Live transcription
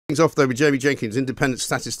Things off though with Jamie Jenkins, independent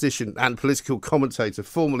statistician and political commentator,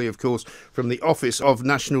 formerly, of course, from the Office of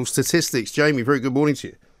National Statistics. Jamie, very good morning to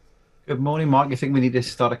you. Good morning, Mark. I think we need to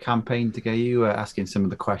start a campaign to get you asking some of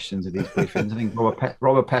the questions of these briefings. I think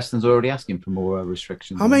Robert Peston's already asking for more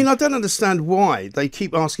restrictions. I mean, I don't understand why they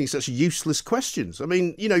keep asking such useless questions. I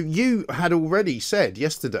mean, you had already said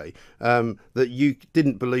yesterday that you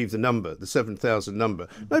didn't believe the number, the 7,000 number.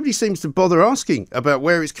 Nobody seems to bother asking about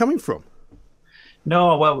where it's coming from.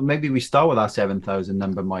 No, well, maybe we start with our 7,000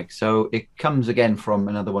 number, Mike. So it comes again from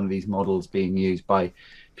another one of these models being used by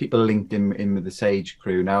people linked in with the Sage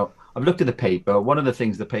crew. Now, I've looked at the paper. One of the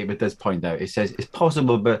things the paper does point out, it says it's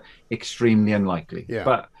possible but extremely unlikely. Yeah.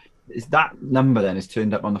 But that number then is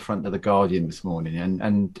turned up on the front of the Guardian this morning,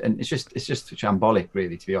 and it's just shambolic,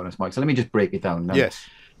 really, to be honest, Mike. So let me just break it down. Now, yes.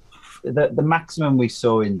 The maximum we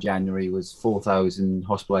saw in January was 4,000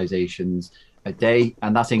 hospitalizations a day,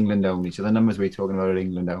 and that's England only. So the numbers we're talking about are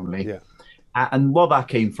England only. Yeah. And what that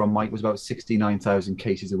came from, Mike, was about 69,000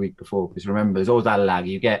 cases a week before. Because remember, there's always that lag.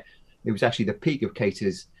 It was actually the peak of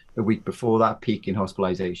cases a week before that peak in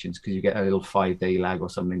hospitalizations, because you get a little 5-day lag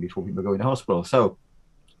or something before people go into hospital. So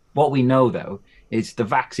what we know, though, is the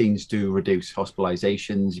vaccines do reduce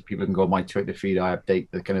hospitalizations. People can go on my Twitter feed. I update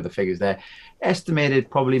the figures there.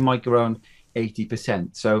 Estimated probably, Mike, around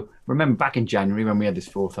 80%. So remember, back in January when we had this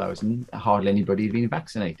 4,000, hardly anybody had been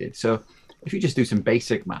vaccinated. So if you just do some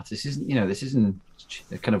basic maths, this isn't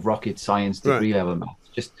kind of rocket science degree level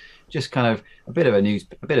maths. Just kind of a bit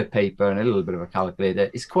of paper and a little bit of a calculator.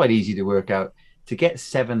 It's quite easy to work out. To get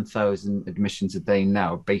 7,000 admissions a day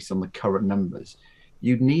now, based on the current numbers,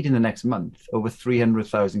 you'd need in the next month over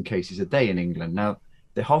 300,000 cases a day in England. Now,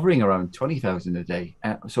 they're hovering around 20,000 a day.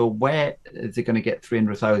 So where is it going to get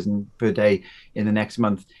 300,000 per day in the next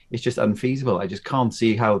month? It's just unfeasible. I just can't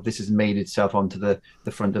see how this has made itself onto the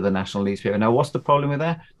front of the national newspaper. Now, what's the problem with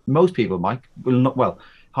that? Most people, Mike,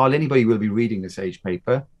 hardly anybody will be reading the Sage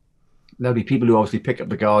paper. There'll be people who obviously pick up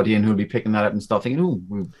the Guardian who'll be picking that up and start thinking,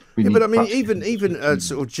 we need. But I mean, even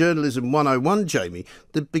sort of journalism 101, Jamie,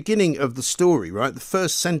 the beginning of the story, right? The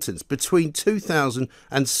first sentence: between 2,000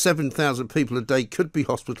 and 7,000 people a day could be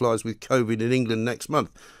hospitalised with COVID in England next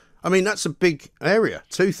month. I mean, that's a big area,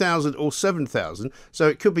 2,000 or 7,000. So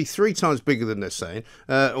it could be 3 times bigger than they're saying,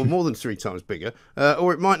 or more than 3 times bigger,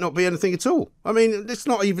 or it might not be anything at all. I mean, it's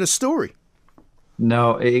not even a story.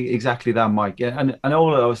 No, exactly that, Mike. And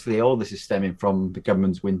all this is stemming from the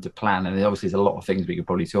government's winter plan. And obviously there's a lot of things we could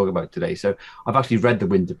probably talk about today. So I've actually read the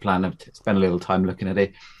winter plan. I've spent a little time looking at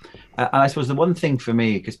it. And I suppose the one thing for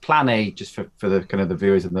me, because plan A, just for the kind of the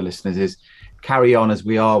viewers and the listeners, is carry on as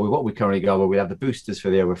we are with what we currently go, where we have the boosters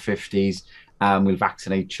for the over 50s, and we'll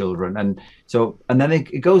vaccinate children. And then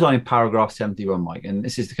it goes on in paragraph 71, Mike. And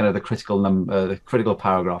this is the critical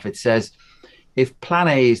paragraph. It says, if plan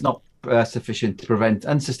A is not sufficient to prevent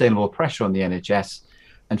unsustainable pressure on the NHS,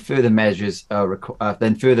 and further measures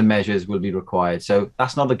then further measures will be required. So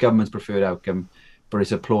that's not the government's preferred outcome, but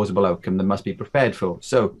it's a plausible outcome that must be prepared for.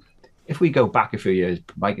 So if we go back a few years,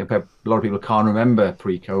 Mike, a lot of people can't remember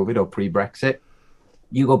pre-COVID or pre-Brexit.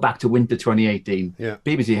 You go back to winter 2018. Yeah.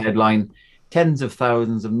 BBC headline: tens of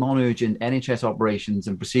thousands of non-urgent NHS operations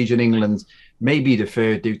and procedure in England may be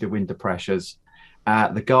deferred due to winter pressures.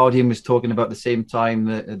 The Guardian was talking about the same time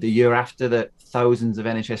the year after that thousands of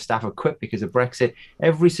NHS staff are quit because of Brexit.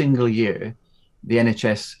 Every single year, the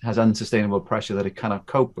NHS has unsustainable pressure that it cannot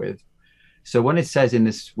cope with. So when it says in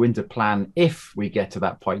this winter plan, if we get to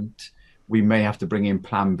that point, we may have to bring in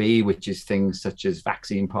plan B, which is things such as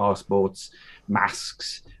vaccine passports,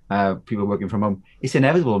 masks, people working from home. It's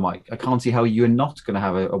inevitable, Mike. I can't see how you're not going to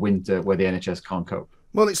have a winter where the NHS can't cope.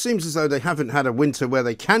 Well, it seems as though they haven't had a winter where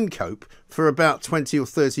they can cope for about 20 or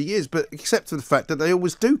 30 years, but except for the fact that they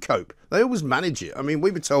always do cope. They always manage it. I mean,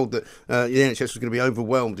 we were told that the NHS was going to be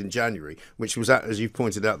overwhelmed in January, which was, as you've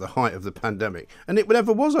pointed out, the height of the pandemic, and it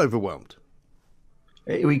never was overwhelmed.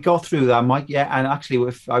 We got through that, Mike, yeah, and actually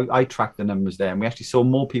if I tracked the numbers there, and we actually saw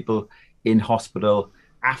more people in hospital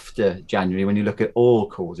after January, when you look at all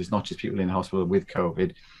causes, not just people in hospital with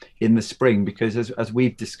COVID, in the spring, because as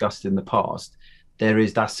we've discussed in the past, there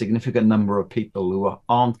is that significant number of people who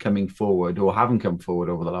aren't coming forward or haven't come forward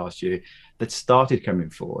over the last year that started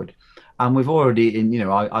coming forward. And we've already,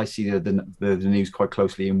 I see the news quite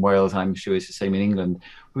closely in Wales, and I'm sure it's the same in England.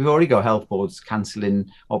 We've already got health boards cancelling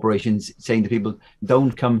operations, saying to people,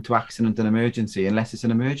 don't come to accident and emergency unless it's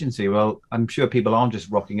an emergency. Well, I'm sure people aren't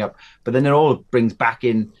just rocking up, but then it all brings back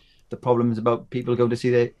in the problems about people can't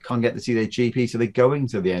get to see their GP, so they're going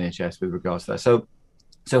to the NHS with regards to that.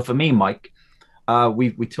 So for me, Mike,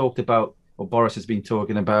 we talked about or Boris has been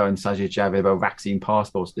talking about, and Sajid Javid, about vaccine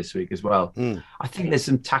passports this week as well. I think there's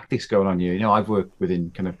some tactics going on here. You know, I've worked within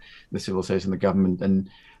kind of the civil service and the government, and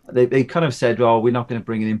they kind of said, "Oh, we're not going to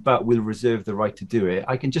bring it in, but we'll reserve the right to do it."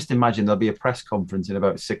 I can just imagine there'll be a press conference in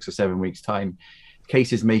about 6 or 7 weeks' time.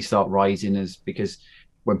 Cases may start rising because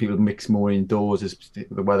when people mix more indoors, as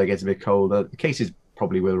the weather gets a bit colder, the cases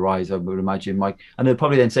probably will rise, I would imagine, Mike. And they'll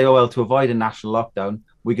probably then say, "Oh, well, to avoid a national lockdown,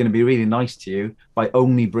 we're going to be really nice to you by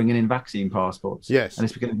only bringing in vaccine passports." Yes. And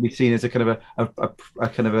it's going to be seen as a kind of a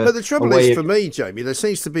kind of a. But the trouble is, for me, Jamie, there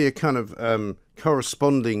seems to be a kind of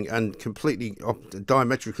corresponding and completely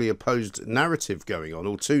diametrically opposed narrative going on,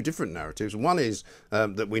 or two different narratives. One is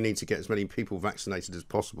that we need to get as many people vaccinated as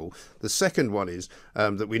possible. The second one is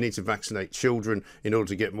that we need to vaccinate children in order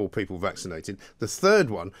to get more people vaccinated. The third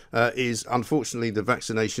one is, unfortunately, the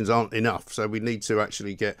vaccinations aren't enough. So we need to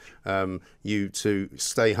actually get you to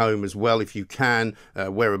stay home as well if you can,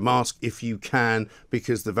 wear a mask if you can,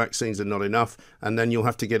 because the vaccines are not enough. And then you'll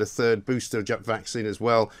have to get a third booster vaccine as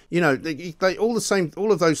well. You know, they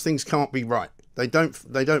all of those things can't be right. They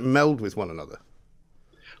don't meld with one another.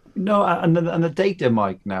 No, and the data,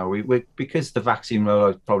 Mike. Now we because the vaccine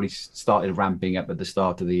rollout probably started ramping up at the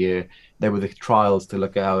start of the year. There were the trials to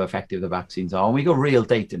look at how effective the vaccines are, and we got real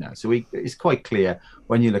data now. So it's quite clear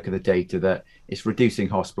when you look at the data that it's reducing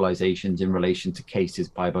hospitalizations in relation to cases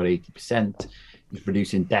by about 80%. It's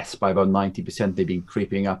reducing deaths by about 90%. They've been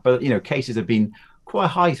creeping up, but you know, cases have been quite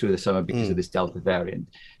high through the summer because of this Delta variant.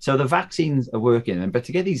 So the vaccines are working, but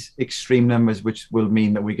to get these extreme numbers, which will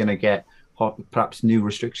mean that we're going to get perhaps new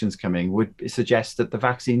restrictions coming, would suggest that the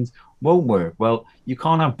vaccines won't work. Well, you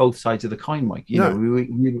can't have both sides of the coin, Mike. You know, we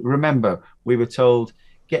remember we were told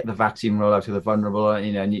get the vaccine rollout to the vulnerable,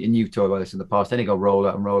 you know, and you've talked about this in the past. Then you go roll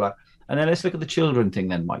out, and then let's look at the children thing,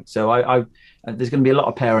 then, Mike. So there's going to be a lot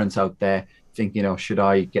of parents out there thinking, you know, should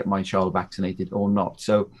I get my child vaccinated or not?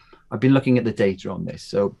 So I've been looking at the data on this.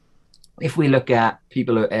 So if we look at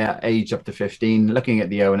people who are aged up to 15, looking at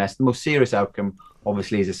the ONS, the most serious outcome,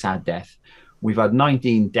 obviously, is a sad death. We've had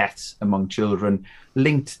 19 deaths among children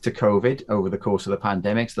linked to COVID over the course of the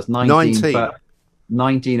pandemic. So that's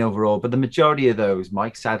 19 overall. But the majority of those,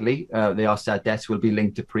 Mike, sadly, they are sad deaths, will be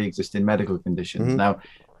linked to pre-existing medical conditions. Now,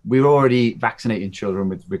 we're already vaccinating children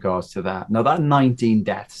with regards to that. Now, that 19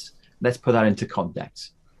 deaths, let's put that into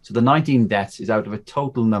context. So the 19 deaths is out of a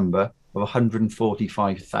total number of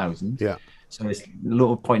 145,000. Yeah. So it's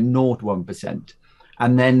 0.01%.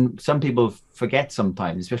 And then some people forget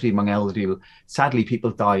sometimes, especially among elderly people, sadly, people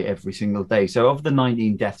die every single day. So of the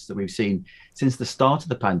 19 deaths that we've seen since the start of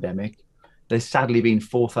the pandemic, there's sadly been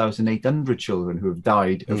 4,800 children who have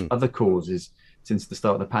died of other causes since the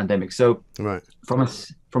start of the pandemic. So from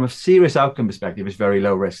a serious outcome perspective, it's very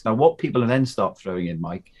low risk. Now, what people then start throwing in,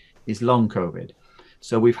 Mike, is long COVID.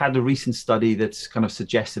 So we've had a recent study that's kind of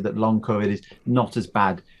suggested that long COVID is not as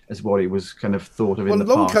bad as what it was kind of thought of in the past.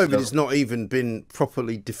 Well, long COVID has not even been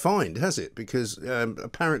properly defined, has it? Because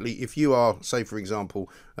apparently if you are, say, for example,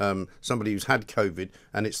 somebody who's had COVID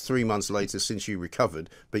and it's 3 months later since you recovered,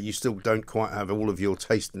 but you still don't quite have all of your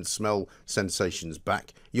taste and smell sensations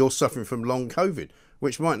back, you're suffering from long COVID,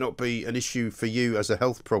 which might not be an issue for you as a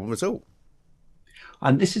health problem at all.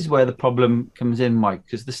 And this is where the problem comes in, Mike,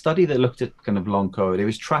 because the study that looked at kind of long COVID, it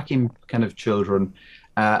was tracking kind of children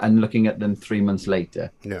and looking at them 3 months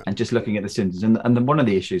later and just looking at the symptoms. And then one of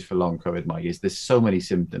the issues for long COVID, Mike, is there's so many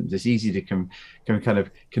symptoms. It's easy to kind of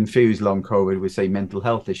confuse long COVID with, say, mental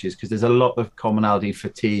health issues, because there's a lot of commonality,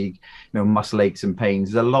 fatigue, you know, muscle aches and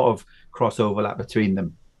pains. There's a lot of cross overlap between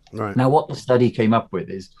them. Right. Now, what the study came up with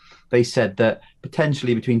is they said that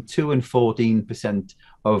potentially between 2 and 14%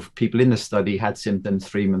 of people in the study had symptoms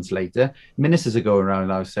 3 months later. Ministers are going around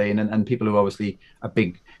now saying, and people who are obviously a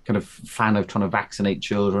big kind of fan of trying to vaccinate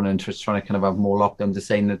children and just trying to kind of have more lockdowns, are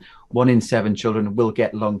saying that 1 in 7 children will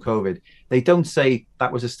get long COVID. They don't say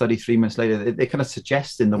that was a study 3 months later. They kind of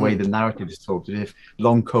suggest in the way the narrative is talked as if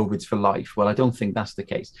long COVID's for life. Well, I don't think that's the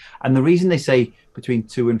case. And the reason they say between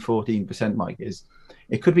 2 and 14%, Mike, is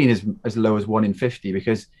it could be as low as 1 in 50,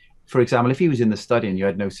 because, for example, if he was in the study and you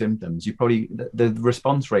had no symptoms, you probably the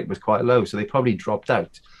response rate was quite low, so they probably dropped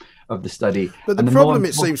out of the study. But the problem,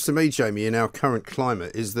 it seems to me, Jamie, in our current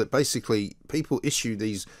climate, is that basically people issue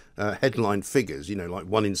these headline figures, you know, like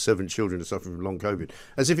 1 in 7 children are suffering from long COVID,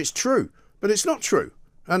 as if it's true, but it's not true,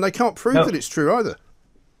 and they can't prove that it's true either.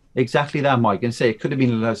 Exactly that, Mike. And say it could have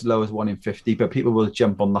been as low as 1 in 50, but people will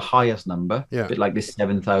jump on the highest number, a bit like this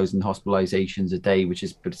 7,000 hospitalizations a day, which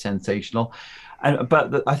is pretty sensational.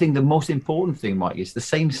 But I think the most important thing, Mike, is the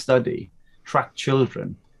same study tracked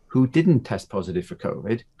children who didn't test positive for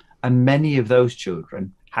COVID, and many of those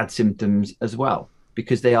children had symptoms as well.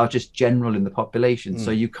 because they are just general in the population.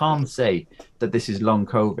 So you can't say that this is long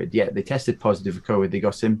COVID. Yeah, they tested positive for COVID, they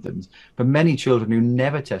got symptoms, but many children who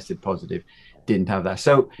never tested positive didn't have that.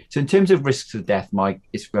 So in terms of risks of death, Mike,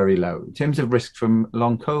 it's very low. In terms of risk from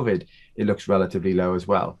long COVID, it looks relatively low as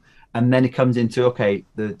well. And then it comes into, okay,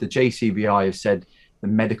 the JCVI have said the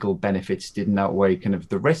medical benefits didn't outweigh kind of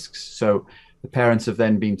the risks. So the parents have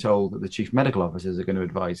then been told that the chief medical officers are going to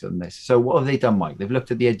advise on this. So what have they done, Mike? They've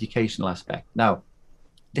looked at the educational aspect. Now,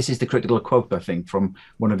 this is the critical quote, I think, from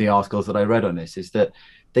one of the articles that I read on this, is that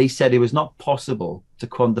they said it was not possible to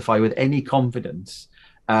quantify with any confidence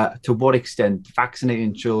to what extent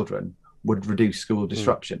vaccinating children would reduce school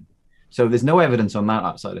disruption. So there's no evidence on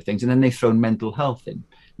that side of things. And then they've thrown mental health in.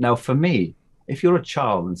 Now, for me, if you're a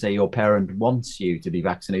child and say your parent wants you to be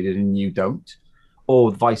vaccinated and you don't,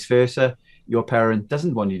 or vice versa, your parent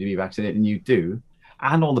doesn't want you to be vaccinated and you do,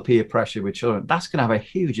 and all the peer pressure with children, that's going to have a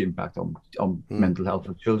huge impact on mental health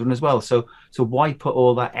of children as well. So why put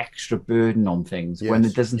all that extra burden on things when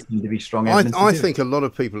there doesn't seem to be strong evidence? I think a lot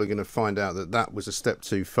of people are going to find out that was a step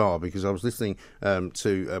too far, because I was listening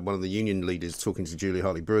to one of the union leaders talking to Julia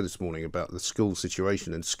Hartley-Brewer this morning about the school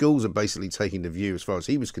situation, and schools are basically taking the view, as far as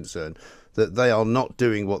he was concerned, that they are not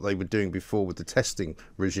doing what they were doing before with the testing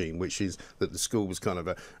regime, which is that the school was kind of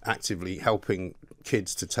actively helping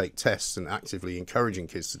kids to take tests and actively encouraging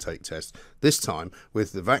kids to take tests. This time,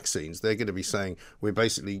 with the vaccines, they're going to be saying we're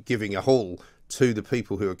basically giving a haul to the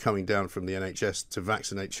people who are coming down from the NHS to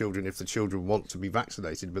vaccinate children if the children want to be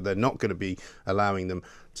vaccinated, but they're not going to be allowing them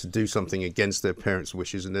to do something against their parents'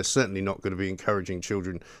 wishes, and they're certainly not going to be encouraging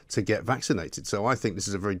children to get vaccinated. So I think this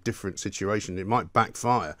is a very different situation. It might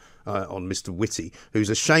backfire on Mr. Whitty,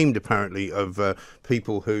 who's ashamed apparently of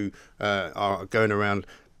people who are going around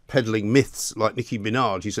peddling myths like Nicki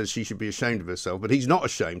Minaj. He says she should be ashamed of herself, but he's not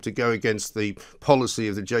ashamed to go against the policy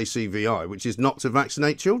of the JCVI, which is not to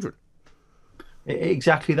vaccinate children.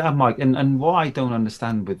 Exactly that, Mike. And what I don't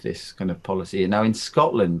understand with this kind of policy, now in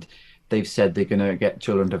Scotland, they've said they're going to get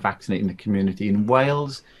children to vaccinate in the community. In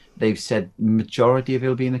Wales, they've said majority of it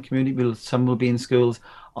will be in the community, some will be in schools.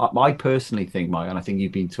 I personally think, Mike, and I think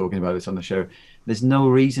you've been talking about this on the show, there's no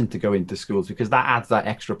reason to go into schools, because that adds that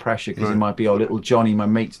extra pressure, because it might be, oh, little Johnny, my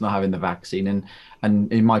mate's not having the vaccine,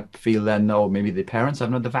 and he might feel then, oh, maybe the parents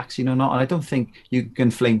haven't had the vaccine or not. And I don't think you can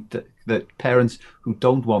conflate that parents who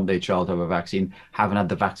don't want their child to have a vaccine haven't had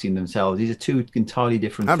the vaccine themselves. These are two entirely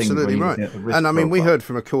different things. Absolutely right. And I mean, we heard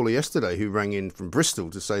from a caller yesterday who rang in from Bristol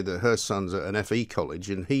to say that her son's at an FE college,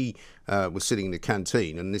 and he was sitting in the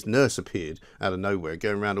canteen, and this nurse appeared out of nowhere,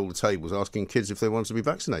 going around all the tables asking kids if they wanted to be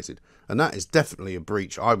vaccinated. And that is definitely a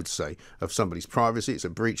breach, I would say, of somebody's privacy. It's a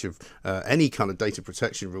breach of any kind of data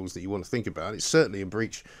protection rules that you want to think about. It's certainly a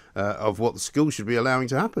breach of what the school should be allowing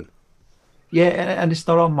to happen. Yeah, and it's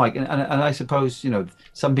not on, Mike. And I suppose,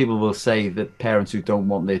 some people will say that parents who don't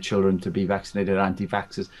want their children to be vaccinated are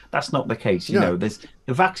anti-vaxxers. That's not the case. The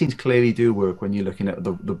vaccines clearly do work when you're looking at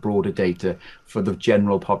the broader data for the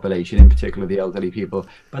general population, in particular the elderly people.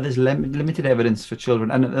 But there's limited evidence for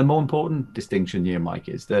children. And the more important distinction here, Mike,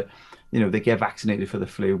 is that, they get vaccinated for the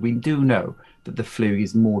flu. We do know that the flu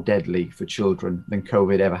is more deadly for children than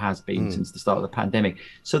COVID ever has been since the start of the pandemic.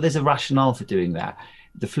 So there's a rationale for doing that.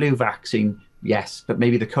 The flu vaccine, yes, but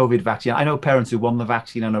maybe the COVID vaccine. I know parents who want the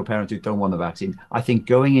vaccine. I know parents who don't want the vaccine. I think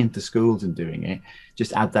going into schools and doing it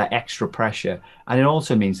just adds that extra pressure. And it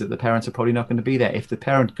also means that the parents are probably not going to be there. If the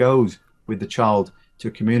parent goes with the child to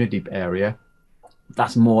a community area,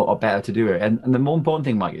 that's more or better to do it. And the more important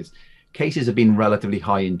thing, Mike, is cases have been relatively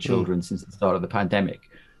high in children since the start of the pandemic.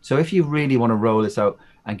 So if you really want to roll this out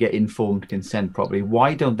and get informed consent properly,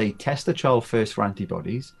 why don't they test the child first for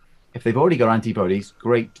antibodies? If they've already got antibodies,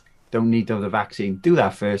 great, don't need to have the vaccine, do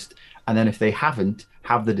that first. And then if they haven't,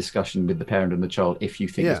 have the discussion with the parent and the child if you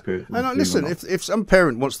think it's perfect. And listen, if some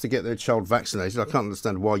parent wants to get their child vaccinated, I can't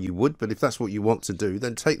understand why you would, but if that's what you want to do,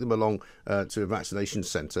 then take them along to a vaccination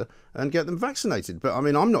centre and get them vaccinated. But I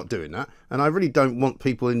mean, I'm not doing that, and I really don't want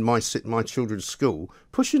people in my children's school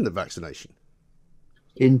pushing the vaccination.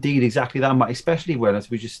 Indeed, exactly that, Mike. Especially when, as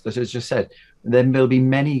I just said, then there'll be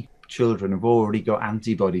many children have already got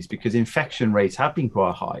antibodies, because infection rates have been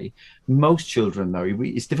quite high. Most children, though,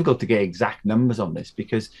 it's difficult to get exact numbers on this,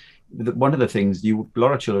 because one of the things a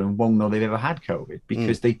lot of children won't know they've ever had COVID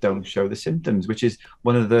because they don't show the symptoms, which is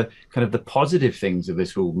one of the kind of the positive things of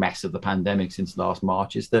this whole mess of the pandemic since last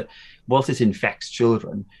March, is that whilst it infects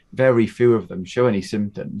children, very few of them show any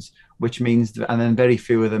symptoms, which means and then very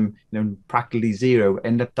few of them, practically zero,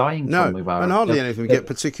 end up dying from the virus. And hardly any of them get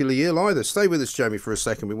particularly ill either. Stay with us, Jamie, for a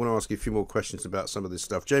second. We want to ask you a few more questions about some of this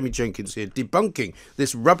stuff. Jamie Jenkins here, debunking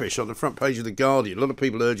this rubbish on the front page of The Guardian. A lot of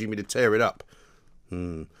people urging me to tear it up.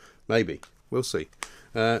 Maybe. We'll see.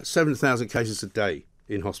 7,000 cases a day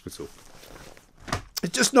in hospital.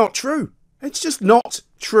 It's just not true. It's just not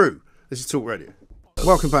true. This is Talk Radio.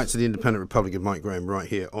 Welcome back to the Independent Republic of Mike Graham right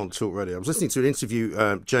here on Talk Radio. I was listening to an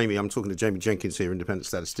interview, Jamie, I'm talking to Jamie Jenkins here, independent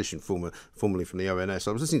statistician, formerly from the ONS.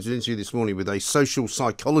 I was listening to an interview this morning with a social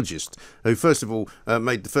psychologist who, first of all,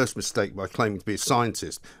 made the first mistake by claiming to be a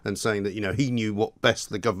scientist and saying that, he knew what best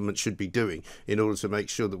the government should be doing in order to make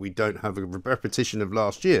sure that we don't have a repetition of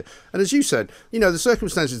last year. And as you said, the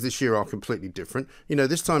circumstances this year are completely different.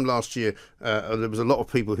 This time last year, there was a lot of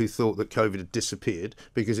people who thought that COVID had disappeared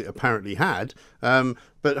because it apparently had.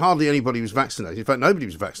 But hardly anybody was vaccinated. In fact, nobody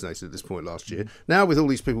was vaccinated at this point last year. Now, with all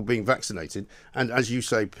these people being vaccinated, and as you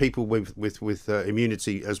say, people with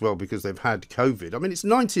immunity as well because they've had COVID. I mean, it's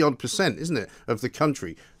 90-odd%, isn't it, of the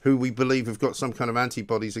country who we believe have got some kind of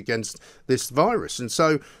antibodies against this virus. And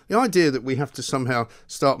so the idea that we have to somehow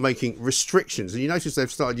start making restrictions, and you notice they've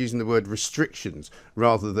started using the word restrictions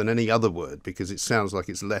rather than any other word because it sounds like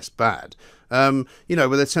it's less bad. Where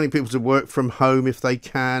they're telling people to work from home if they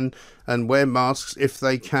can and wear masks if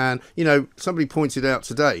they can. Somebody pointed out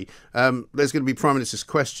today there's going to be Prime Minister's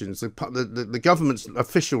questions. The government's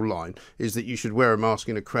official line is that you should wear a mask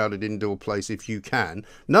in a crowded indoor place if you can.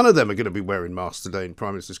 None of them are going to be wearing masks today in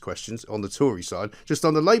Prime Minister's questions on the Tory side, just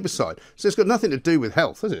on the Labour side. So it's got nothing to do with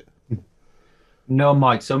health, has it? No,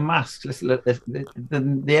 Mike. So masks,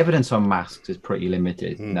 the evidence on masks is pretty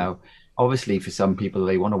limited. Now, obviously, for some people,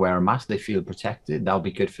 they want to wear a mask. They feel protected. That'll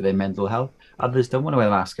be good for their mental health. Others don't want to wear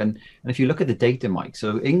a mask. And if you look at the data, Mike,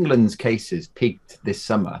 so England's cases peaked this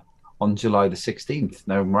summer on July the 16th.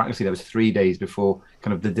 Now, miraculously, that was 3 days before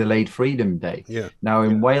kind of the delayed Freedom Day. Yeah. Now,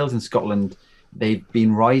 in Wales and Scotland, they've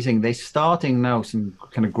been rising. They're starting now some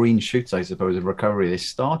kind of green shoots, I suppose, of recovery. They're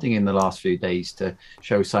starting in the last few days to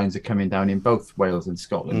show signs of coming down in both Wales and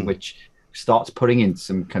Scotland, which starts putting in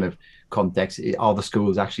some kind of context. Are the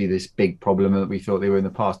schools actually this big problem that we thought they were in the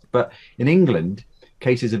past? But in England,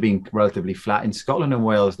 cases have been relatively flat. In Scotland and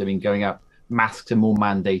Wales, they've been going up. Masks are more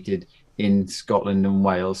mandated in Scotland and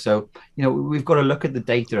Wales. So, we've got to look at the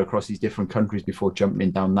data across these different countries before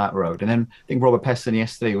jumping down that road. And then I think Robert Peston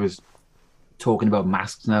yesterday was talking about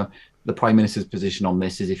masks. Now, the Prime Minister's position on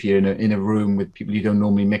this is if you're in a room with people you don't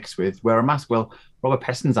normally mix with, wear a mask. Well, Robert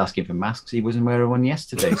Peston's asking for masks. He wasn't wearing one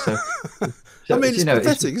yesterday. So, I mean, it's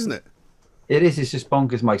pathetic, isn't it? It is. It's just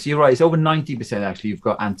bonkers, Mike. So you're right. It's over 90% actually you've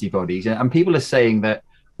got antibodies. And people are saying that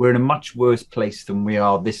we're in a much worse place than we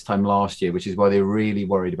are this time last year, which is why they're really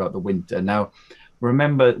worried about the winter. Now,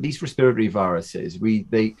 remember, these respiratory viruses,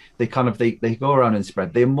 they go around and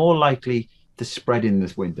spread. They're more likely to spread in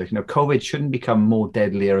this winter. COVID shouldn't become more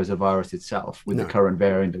deadlier as a virus itself with the current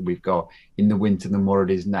variant that we've got in the winter than what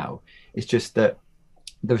it is now. It's just that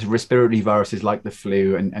those respiratory viruses like the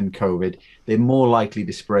flu and COVID, they're more likely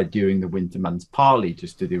to spread during the winter months, partly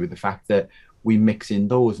just to do with the fact that we mix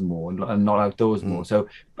indoors more and not outdoors more. So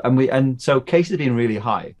cases have been really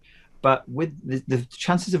high, but with the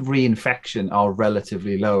chances of reinfection are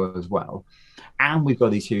relatively low as well. And we've got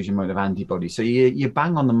these huge amount of antibodies. So you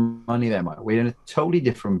bang on the money there, Mike. We're in a totally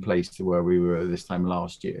different place to where we were this time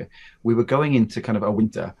last year. We were going into kind of a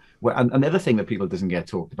winter. And the other thing that people doesn't get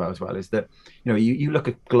talked about as well is that, you look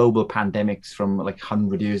at global pandemics from like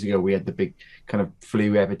 100 years ago. We had the big kind of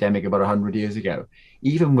flu epidemic about 100 years ago.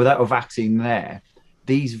 Even without a vaccine there,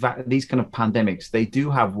 these kind of pandemics, they do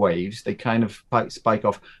have waves. They kind of spike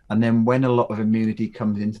off. And then when a lot of immunity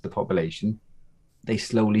comes into the population, they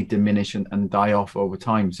slowly diminish and die off over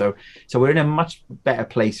time. So we're in a much better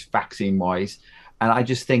place vaccine-wise. And I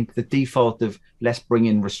just think the default of let's bring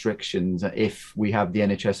in restrictions if we have the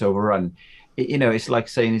NHS overrun, it's like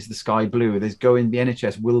saying, is the sky blue? The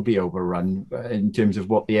NHS will be overrun in terms of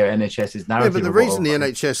what the NHS is narrative. Yeah, but the reason the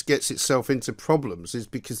NHS gets itself into problems is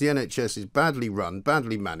because the NHS is badly run,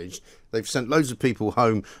 badly managed. They've sent loads of people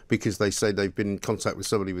home because they say they've been in contact with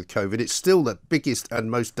somebody with COVID. It's still the biggest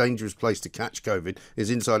and most dangerous place to catch COVID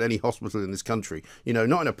is inside any hospital in this country.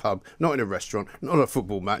 Not in a pub, not in a restaurant, not a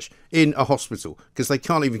football match, in a hospital, because they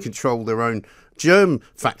can't even control their own germ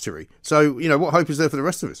factory. So, what hope is there for the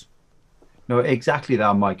rest of us? No, exactly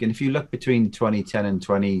that, Mike. And if you look between 2010 and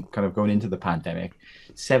 20, kind of going into the pandemic,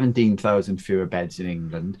 17,000 fewer beds in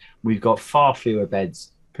England. We've got far fewer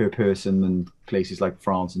beds per person than places like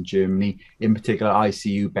France and Germany. In particular,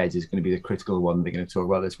 ICU beds is going to be the critical one they're going to talk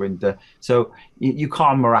about this winter. So you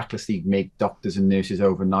can't miraculously make doctors and nurses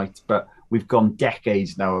overnight, but we've gone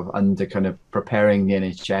decades now of under kind of preparing the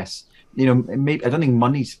NHS maybe I don't think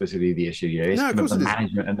money's specifically the issue here. It's No, of kind of course the it isn't.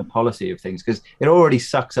 management and the policy of things, because it already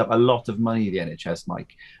sucks up a lot of money, the NHS,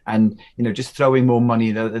 Mike. And just throwing more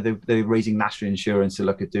money, they're raising national insurance to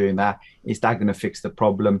look at doing that. Is that going to fix the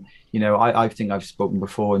problem? I think I've spoken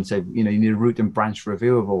before and said, you need a root and branch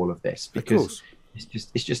review of all of this, Of because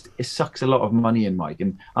course. it sucks a lot of money in, Mike.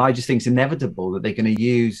 And I just think it's inevitable that they're going to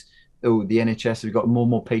use the NHS. We've got more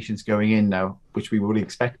and more patients going in now, which we would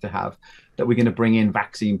expect to have, that we're going to bring in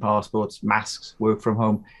vaccine passports, masks, work from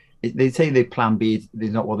home. They say they plan B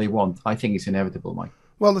is not what they want. I think it's inevitable, Mike.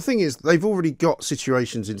 Well, the thing is, they've already got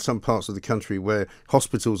situations in some parts of the country where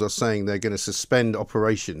hospitals are saying they're going to suspend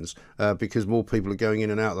operations because more people are going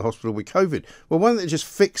in and out of the hospital with COVID. Well, why don't they just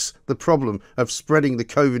fix the problem of spreading the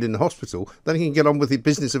COVID in the hospital? Then you can get on with the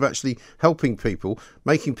business of actually helping people,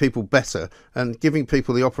 making people better, and giving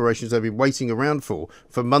people the operations they've been waiting around for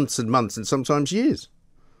months and months and sometimes years.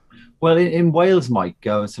 Well, in Wales, Mike,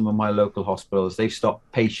 some of my local hospitals, they've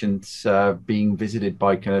stopped patients being visited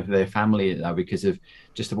by kind of their family now because of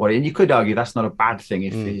just the body. And you could argue that's not a bad thing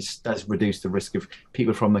if it does reduce the risk of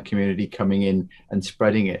people from the community coming in and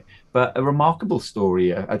spreading it. But a remarkable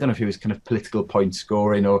story, I don't know if it was kind of political point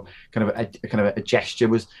scoring or kind of a gesture,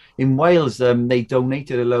 was in Wales. They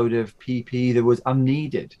donated a load of PPE that was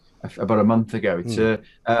unneeded about a month ago to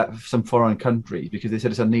some foreign countries because they said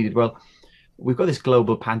it's unneeded. Well, we've got this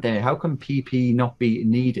global pandemic. How can PPE not be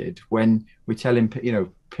needed when we're telling,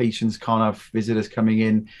 patients can't have visitors coming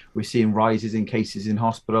in? We're seeing rises in cases in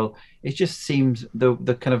hospital. It just seems the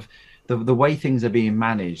kind of the way things are being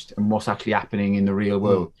managed and what's actually happening in the real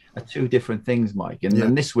world are two different things, Mike. And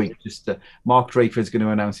then this week, just Mark Draper is going to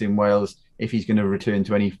announce in Wales if he's going to return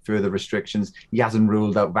to any further restrictions. He hasn't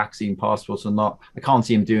ruled out vaccine passports or not. I can't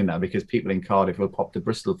see him doing that because people in Cardiff will pop to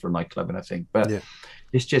Bristol for a nightclub, and I think. But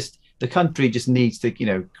it's just the country just needs to,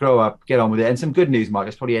 grow up, get on with it. And some good news, Mike.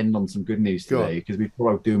 Let's probably end on some good news today because we've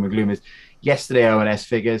brought out doom and gloom. Is yesterday ONS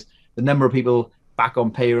figures, the number of people back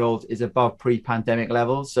on payrolls is above pre-pandemic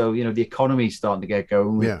levels. So, the economy is starting to get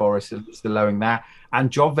going with Boris allowing that. And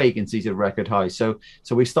job vacancies are record high. So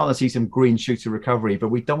we're starting to see some green shoots of recovery, but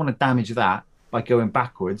we don't want to damage that by going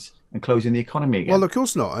backwards and closing the economy again. Well, of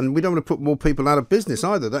course not. And we don't want to put more people out of business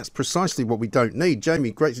either. That's precisely what we don't need.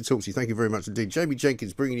 Jamie, great to talk to you. Thank you very much indeed. Jamie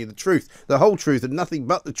Jenkins bringing you the truth, the whole truth and nothing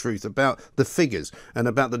but the truth about the figures and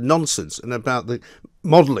about the nonsense and about the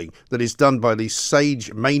modelling that is done by these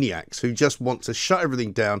sage maniacs who just want to shut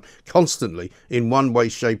everything down constantly in one way,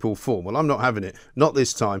 shape or form. Well, I'm not having it. Not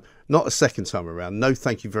this time. Not a second time around. No,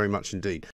 thank you very much indeed.